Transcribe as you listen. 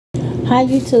Hi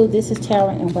YouTube, this is Tara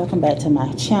and welcome back to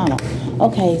my channel.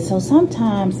 Okay, so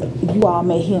sometimes you all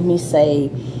may hear me say,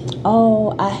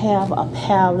 oh, I have a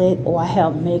palette or I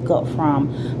have makeup from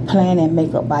Plan and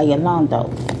Makeup by Yolondo.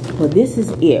 Well, this is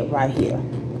it right here.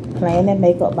 Plan and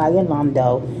Makeup by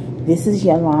Yolondo. This is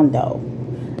Yolondo.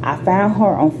 I found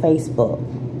her on Facebook.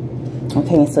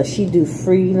 Okay, so she do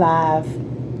free live,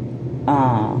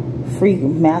 free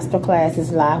master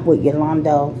classes live with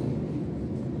Yolondo.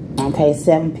 Okay,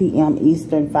 7 p.m.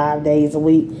 Eastern, 5 days a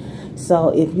week. So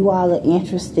if you all are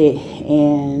interested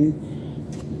in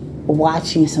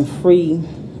watching some free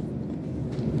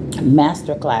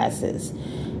master classes,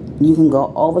 you can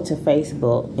go over to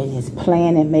Facebook and it's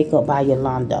Plan and Makeup by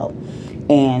Yolondo.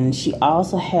 And she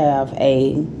also have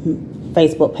a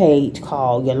Facebook page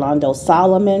called Yolondo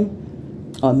Solomon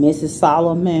or Mrs.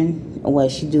 Solomon, where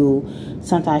she do,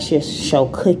 sometimes she'll show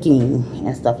cooking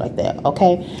and stuff like that.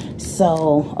 Okay,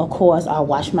 so of course I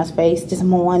washed my face this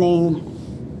morning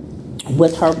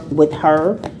with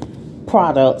her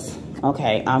products.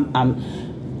 Okay, I'm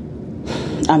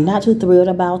not too thrilled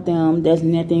about them. There's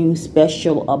nothing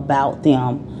special about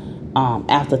them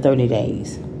after 30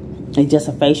 days. It's just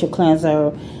a facial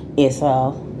cleanser. It's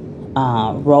a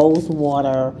rose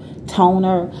water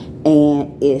toner,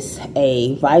 and it's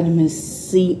a vitamin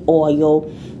C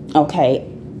oil. Okay,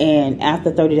 and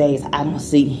after 30 days I don't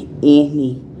see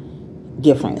any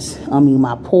difference. I mean,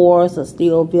 my pores are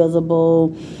still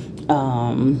visible.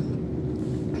 I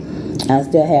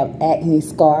still have acne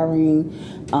scarring.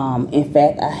 In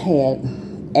fact, I had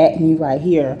acne right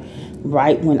here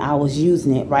right when I was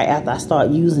using it. Right after I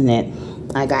started using it,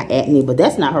 I got acne, but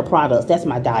that's not her products, that's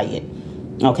my diet.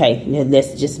 Okay,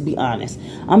 let's just be honest.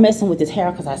 I'm messing with this hair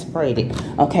because I sprayed it.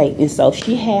 Okay, and so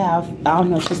she have, I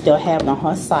don't know if she still have it on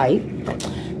her site.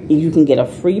 You can get a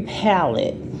free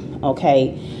palette.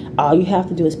 Okay, all you have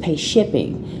to do is pay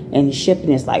shipping, and the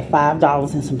shipping is like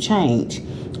 $5 and some change.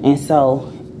 And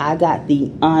so I got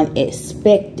the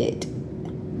unexpected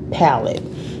palette,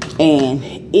 and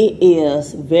it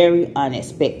is very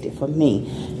unexpected for me,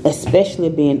 especially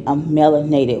being a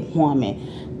melanated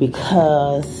woman,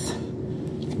 because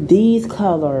these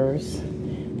colors,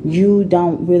 you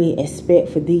don't really expect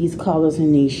for these colors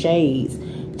and these shades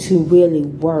to really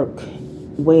work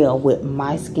well with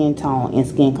my skin tone and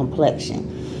skin complexion.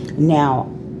 Now,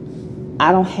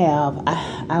 I don't have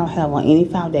on any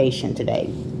foundation today.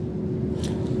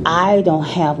 I don't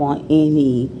have on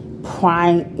any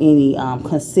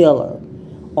concealer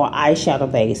or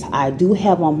eyeshadow base. I do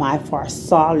have on my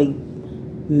Farsali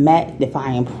matte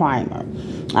defying primer.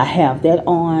 I have that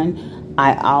on.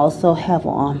 I also have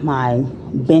on my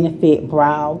Benefit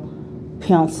brow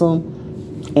pencil,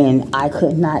 and I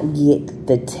could not get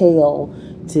the tail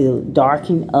to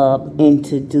darken up and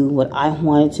to do what I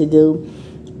wanted to do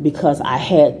because I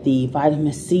had the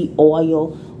vitamin C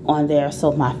oil on there,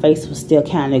 so my face was still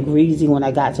kind of greasy when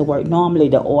I got to work. Normally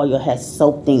the oil has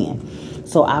soaked in,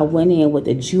 so I went in with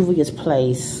the Juvia's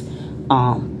Place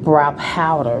brow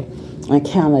powder and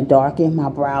kind of darkened my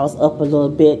brows up a little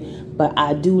bit. But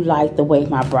I do like the way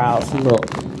my brows look.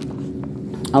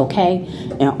 Okay,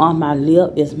 and on my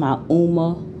lip is my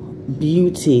Uma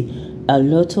Beauty, a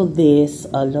little this,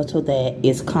 a little that,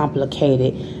 is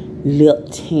complicated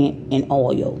lip tint and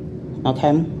oil. Okay,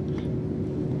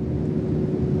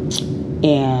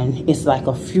 and it's like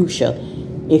a fuchsia.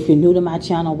 If you're new to my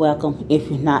channel, welcome. If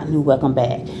you're not new, welcome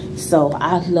back. So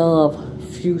I love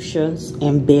fuchsias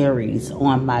and berries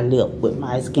on my lip with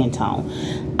my skin tone.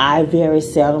 I very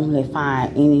seldomly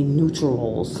find any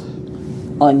neutrals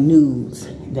or nudes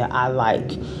that I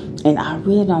like, and I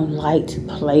really don't like to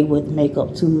play with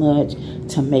makeup too much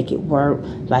to make it work.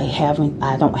 Like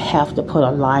I don't have to put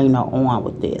a liner on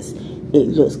with this. It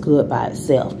looks good by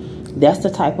itself. That's the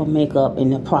type of makeup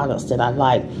and the products that I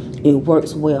like. It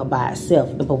works well by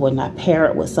itself, but when I pair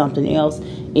it with something else,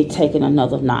 it takes it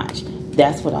another notch.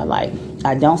 That's what I like.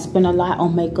 I don't spend a lot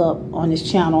on makeup on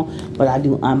this channel, but I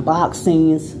do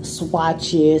unboxings,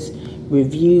 swatches,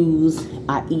 reviews.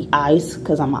 I eat ice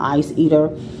because I'm an ice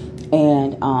eater,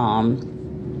 and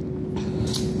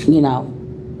you know,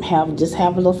 just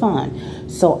have a little fun.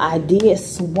 So I did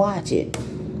swatch it,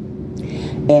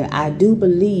 and I do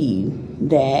believe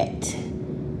that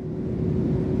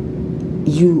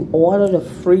you order the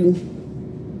free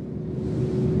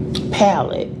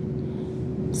palette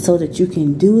so that you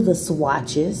can do the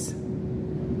swatches.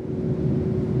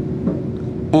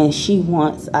 And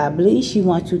I believe she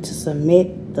wants you to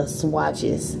submit the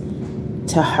swatches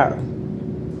to her.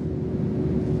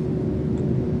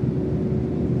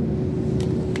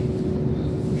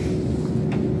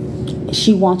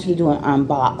 She wants you to do an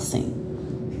unboxing.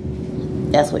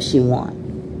 That's what she wants.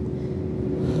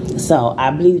 So I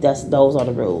believe those are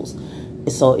the rules.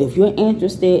 So if you're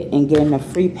interested in getting a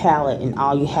free palette and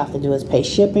all you have to do is pay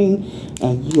shipping,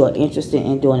 and you are interested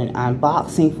in doing an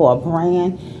unboxing for a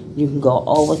brand, you can go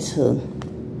over to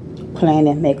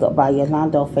Planet Makeup by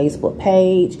Yolondo Facebook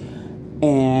page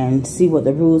and see what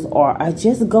the rules are. Or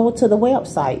just go to the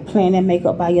website, Planet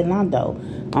Makeup by Yolondo.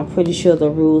 I'm pretty sure the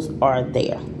rules are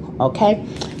there. Okay.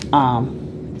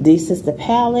 This is the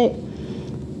palette.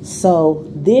 So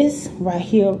this right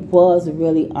here was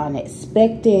really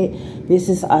unexpected. This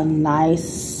is a nice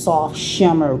soft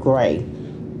shimmer gray,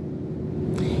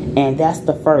 and that's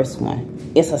the first one.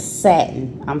 It's a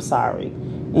satin, I'm sorry,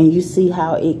 and you see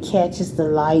how it catches the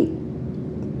light.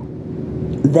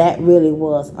 That really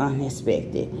was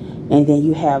unexpected. And then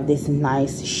you have this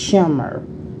nice shimmer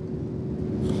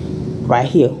right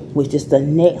here, which is the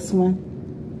next one,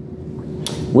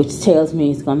 which tells me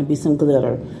it's going to be some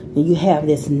glitter. Then you have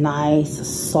this nice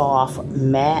soft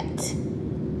matte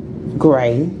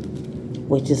gray,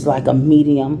 which is like a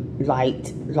medium,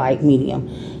 light medium.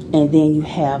 And then you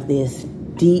have this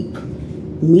deep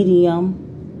medium,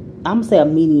 I'm gonna say a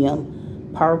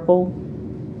medium purple.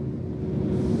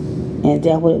 And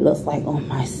that's what it looks like on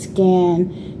my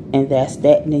skin. And that's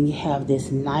that. And then you have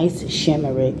this nice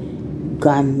shimmery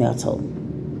gunmetal.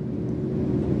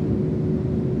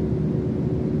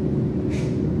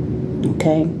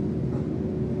 Okay.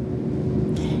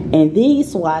 And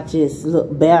these swatches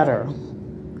look better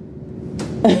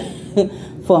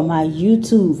for my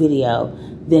YouTube video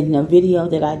than the video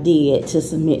that I did to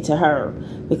submit to her,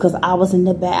 because I was in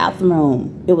the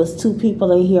bathroom. It was 2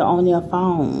 people in here on their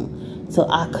phone, so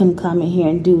I couldn't come in here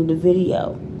and do the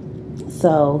video.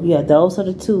 So yeah, those are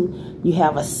the 2. You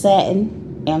have a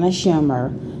satin and a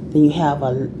shimmer. Then you have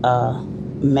a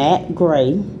matte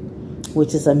gray,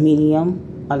 which is a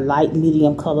medium, a light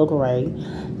medium color gray.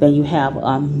 Then you have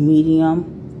a medium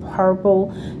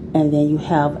purple, and then you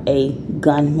have a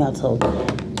gunmetal.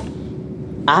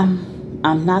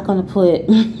 I'm not gonna put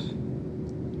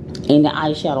any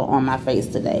eyeshadow on my face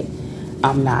today.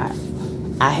 I'm not.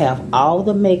 I have all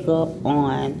the makeup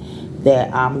on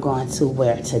that I'm going to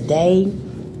wear today,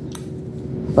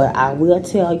 but I will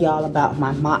tell y'all about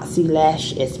my Moxie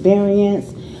Lash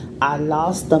experience. I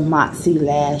lost the Moxie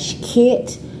Lash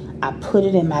kit. I put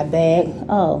it in my bag.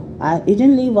 It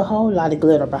didn't leave a whole lot of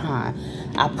glitter behind.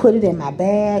 I put it in my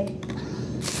bag,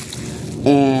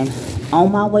 and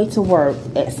on my way to work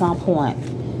at some point,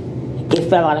 it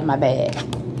fell out of my bag.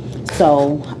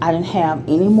 So I didn't have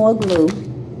any more glue,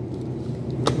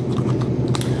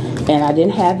 and I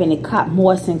didn't have any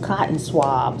moistened cotton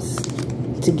swabs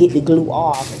to get the glue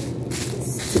off,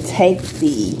 to take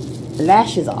the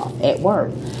lashes off at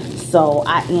work. So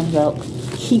I ended up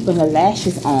keeping the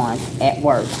lashes on at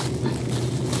work,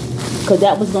 because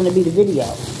that was going to be the video,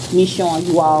 me showing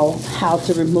you all how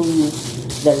to remove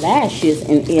the lashes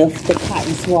and if the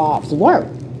cotton swabs work,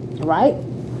 right?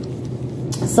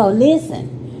 So listen,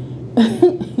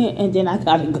 and then I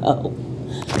gotta go.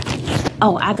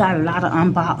 Oh, I got a lot of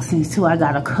unboxings too. I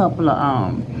got a couple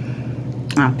of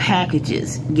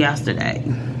packages yesterday.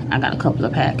 I got a couple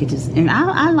of packages, and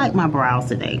I like my brows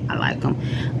today. I like them.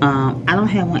 I don't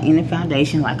have on any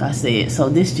foundation, like I said, so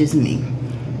this is just me.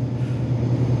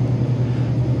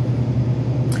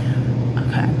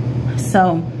 Okay,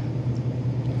 so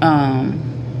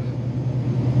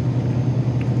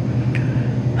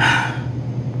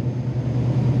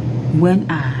when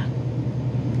I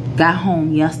got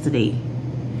home yesterday,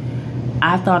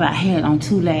 I thought I had on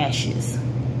 2 lashes.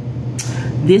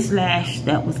 This lash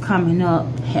that was coming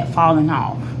up had fallen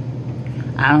off.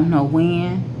 I don't know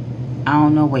when, I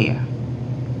don't know where.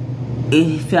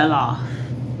 It fell off.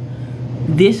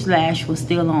 This lash was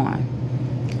still on,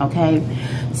 okay?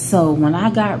 So when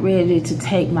I got ready to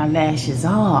take my lashes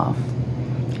off,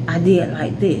 I did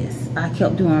like this. I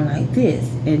kept doing like this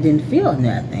and didn't feel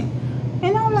nothing.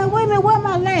 And I'm like, wait a minute, where's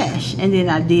my lash? And then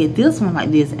I did this one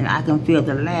like this, and I can feel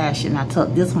the lash, and I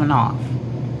took this one off.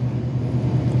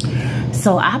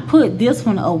 So I put this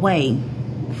one away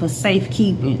for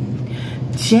safekeeping,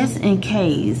 just in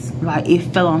case, like it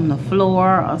fell on the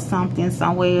floor or something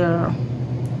somewhere.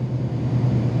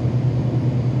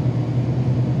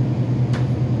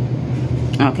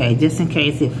 Okay, just in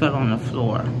case it fell on the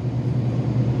floor.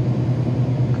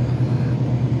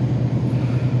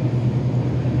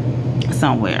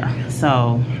 Somewhere.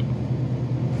 So,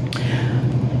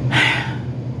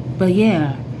 but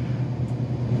yeah,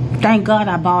 thank God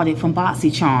I bought it from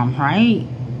BoxyCharm, right?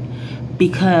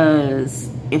 Because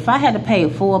if I had to pay a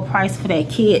full price for that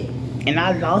kit, and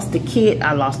I lost the kit,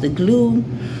 I lost the glue,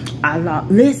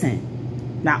 listen,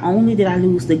 not only did I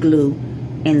lose the glue,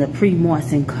 and the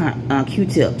pre-moistened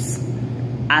Q-tips,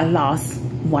 I lost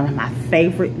one of my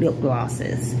favorite lip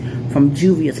glosses from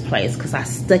Juvia's Place because I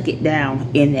stuck it down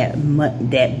in that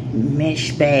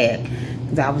mesh bag.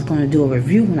 I was going to do a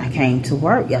review when I came to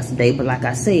work yesterday, but like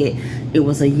I said, it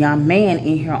was a young man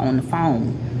in here on the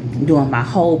phone doing my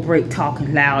whole break,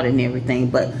 talking loud and everything.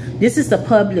 But this is the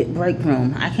public break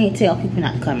room. I can't tell people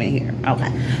not to come in here. Okay.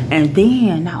 And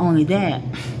then not only that,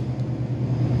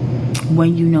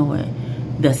 when you know it,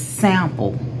 the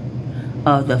sample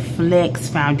of the Flex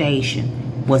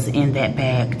foundation was in that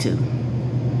bag too.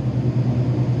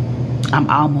 I'm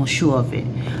almost sure of it.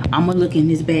 I'm gonna look in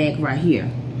this bag right here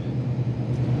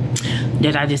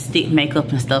that I just stick makeup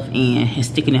and stuff in and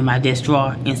stick it in my desk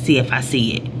drawer and see if I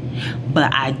see it.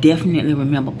 But I definitely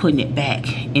remember putting it back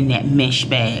in that mesh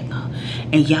bag.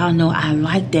 And y'all know I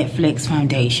like that Flex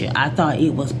foundation. I thought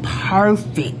it was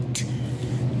perfect.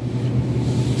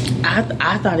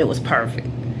 I thought it was perfect.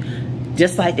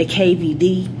 Just like the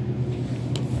KVD.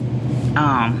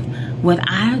 When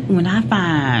I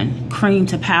find cream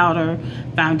to powder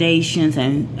foundations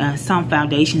and some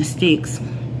foundation sticks,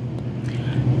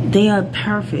 they are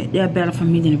perfect. They're better for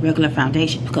me than a regular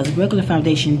foundation because regular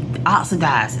foundation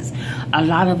oxidizes. A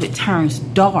lot of it turns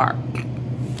dark,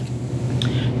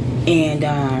 and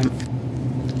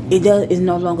it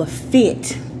no longer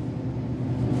fit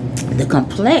the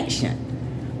complexion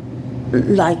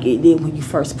like it did when you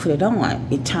first put it on.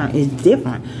 It's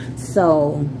different.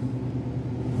 So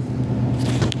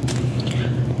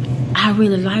I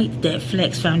really like that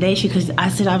Flex foundation because I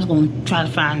said I was going to try to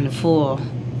find the full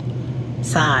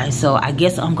size, so I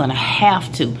guess I'm gonna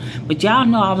have to. But y'all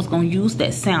know I was gonna use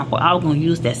that sample. I was gonna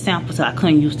use that sample, so I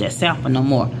couldn't use that sample no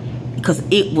more because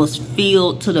it was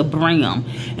filled to the brim,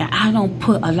 and I don't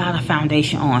put a lot of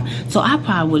foundation on, so I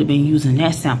probably would have been using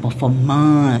that sample for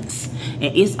months.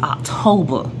 And it's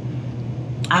October.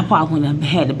 I probably wouldn't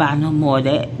have had to buy no more of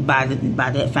that buy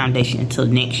that foundation until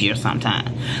next year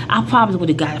sometime. I probably would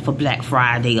have got it for Black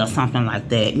Friday or something like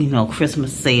that, you know,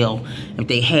 Christmas sale if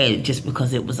they had it, just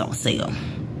because it was on sale.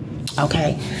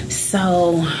 Okay,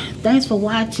 so thanks for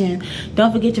watching.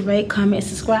 Don't forget to rate, comment,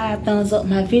 subscribe, thumbs up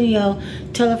my video.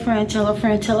 Tell a friend, tell a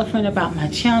friend, tell a friend about my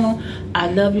channel. I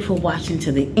love you for watching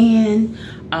to the end.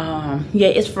 Yeah,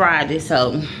 it's Friday,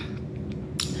 so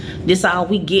this all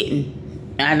we getting.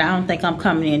 And I don't think I'm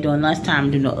coming in during lunchtime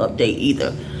and do no update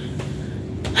either.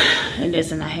 And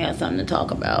listen, I have something to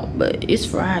talk about, but it's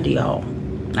Friday, y'all.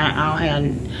 I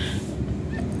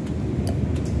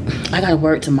gotta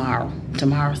work tomorrow.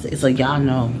 So y'all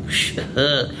know.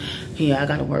 Yeah, I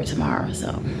gotta work tomorrow.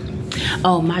 So,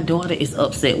 oh, my daughter is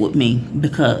upset with me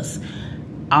because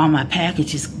all my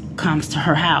packages comes to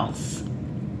her house.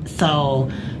 So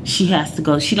she has to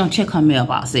go. She don't check her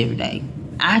mailbox every day.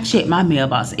 I check my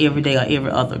mailbox every day or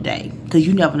every other day because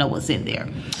you never know what's in there.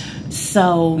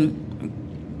 So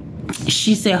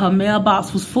she said her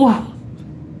mailbox was full,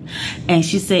 and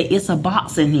she said it's a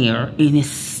box in here and it's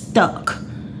stuck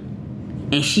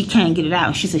and she can't get it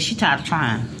out. She said she tired of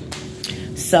trying.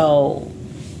 So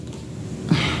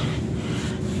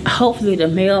hopefully the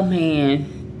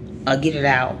mailman will get it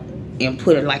out and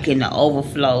put it like in the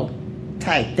overflow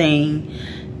type thing,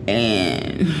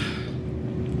 and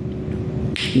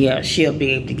yeah, she'll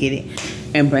be able to get it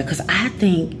and bring, because I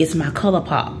think it's my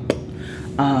ColourPop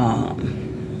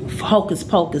Hocus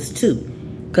Pocus too,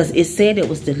 because it said it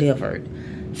was delivered.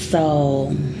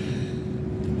 So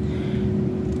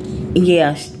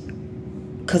yeah,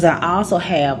 because I also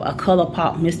have a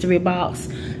ColourPop mystery box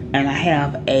and I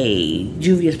have a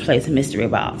Juvia's Place mystery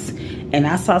box, and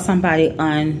I saw somebody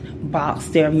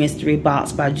unbox their mystery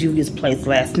box by Juvia's Place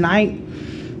last night,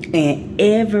 and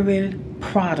every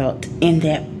product in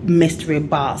that mystery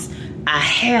box I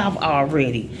have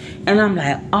already, and I'm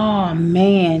like, oh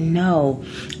man, no.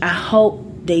 I hope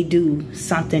they do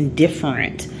something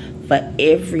different for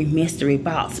every mystery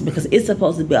box, because it's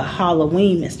supposed to be a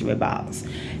Halloween mystery box,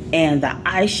 and the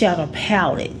eyeshadow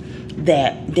palette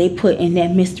that they put in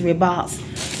that mystery box,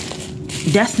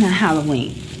 that's not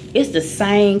Halloween. It's the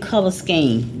same color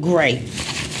scheme, gray,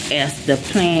 as the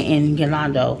plan in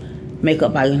Yolondo,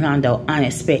 Makeup by Yolondo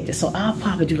Unexpected. So I'll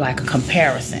probably do like a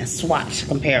comparison, swatch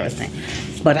comparison.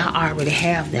 But I already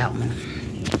have that one.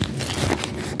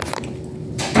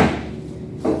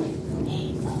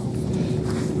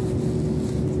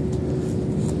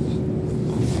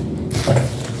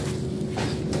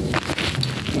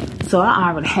 So I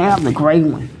already have the gray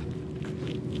one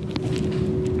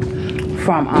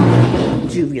from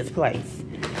Juvia's Place.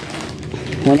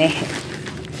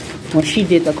 When she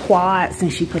did the quads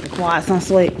and she put the quads on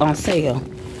sale,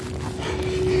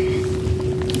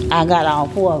 I got all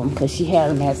 4 of them because she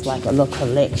had them as like a little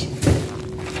collection.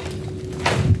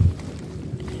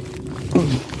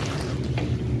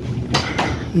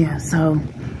 Yeah, so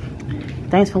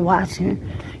thanks for watching.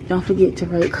 Don't forget to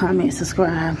rate, comment,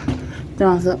 subscribe,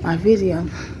 thumbs up my video.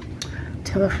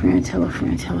 Tell a friend, tell a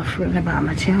friend, tell a friend about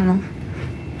my channel.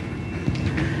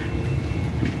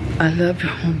 I love you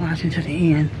for watching to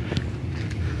the end.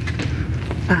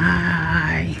 Bye.